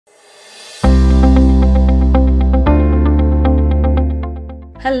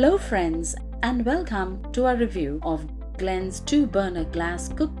Hello friends, and welcome to our review of Glen's 2-burner glass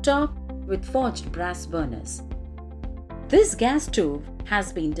cooktop with forged brass burners. This gas stove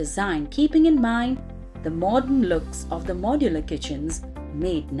has been designed keeping in mind the modern looks of the modular kitchens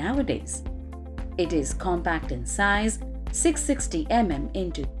made nowadays. It is compact in size, 660 mm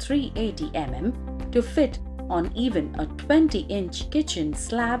into 380 mm to fit on even a 20-inch kitchen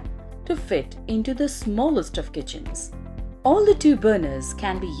slab to fit into the smallest of kitchens. All the 2 burners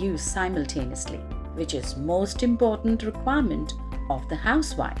can be used simultaneously, which is most important requirement of the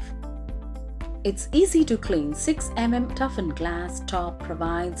housewife. Its easy to clean 6 mm toughened glass top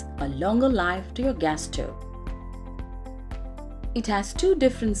provides a longer life to your gas stove. It has 2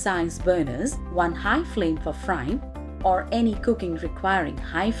 different size burners, one high flame for frying or any cooking requiring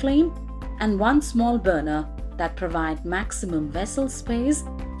high flame, and one small burner that provide maximum vessel space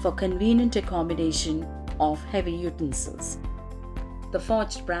for convenient accommodation of heavy utensils. The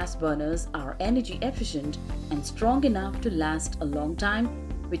forged brass burners are energy efficient and strong enough to last a long time,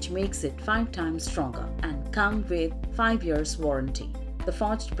 which makes it 5 times stronger, and come with 5 years warranty. The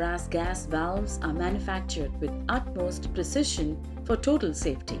forged brass gas valves are manufactured with utmost precision for total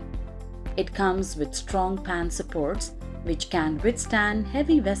safety. It comes with strong pan supports which can withstand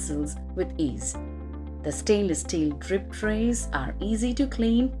heavy vessels with ease. The stainless steel drip trays are easy to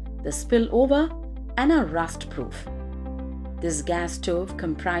clean, the spill over, and are rust proof. This gas stove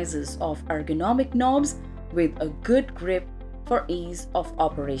comprises of ergonomic knobs with a good grip for ease of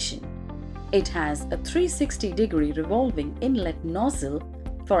operation. It has a 360-degree revolving inlet nozzle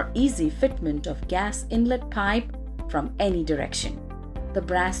for easy fitment of gas inlet pipe from any direction. The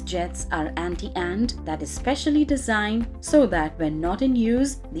brass jets are anti-ant, that is specially designed so that when not in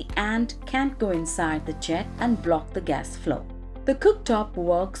use, the ant can't go inside the jet and block the gas flow. The cooktop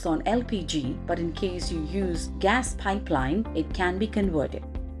works on LPG, but in case you use gas pipeline, it can be converted.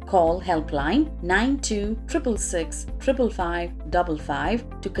 Call helpline 9266 555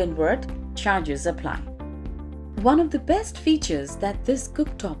 55 to convert. Charges apply. One of the best features that this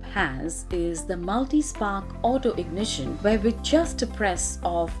cooktop has is the multi-spark auto ignition, where with just a press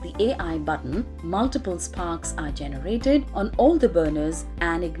of the AI button, multiple sparks are generated on all the burners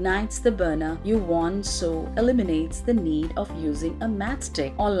and ignites the burner you want, so eliminates the need of using a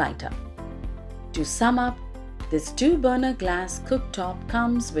matchstick or lighter. To sum up, this 2-burner glass cooktop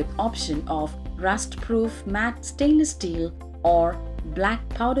comes with option of rust-proof matte stainless steel or black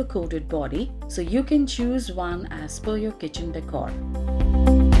powder-coated body, so you can choose one as per your kitchen decor.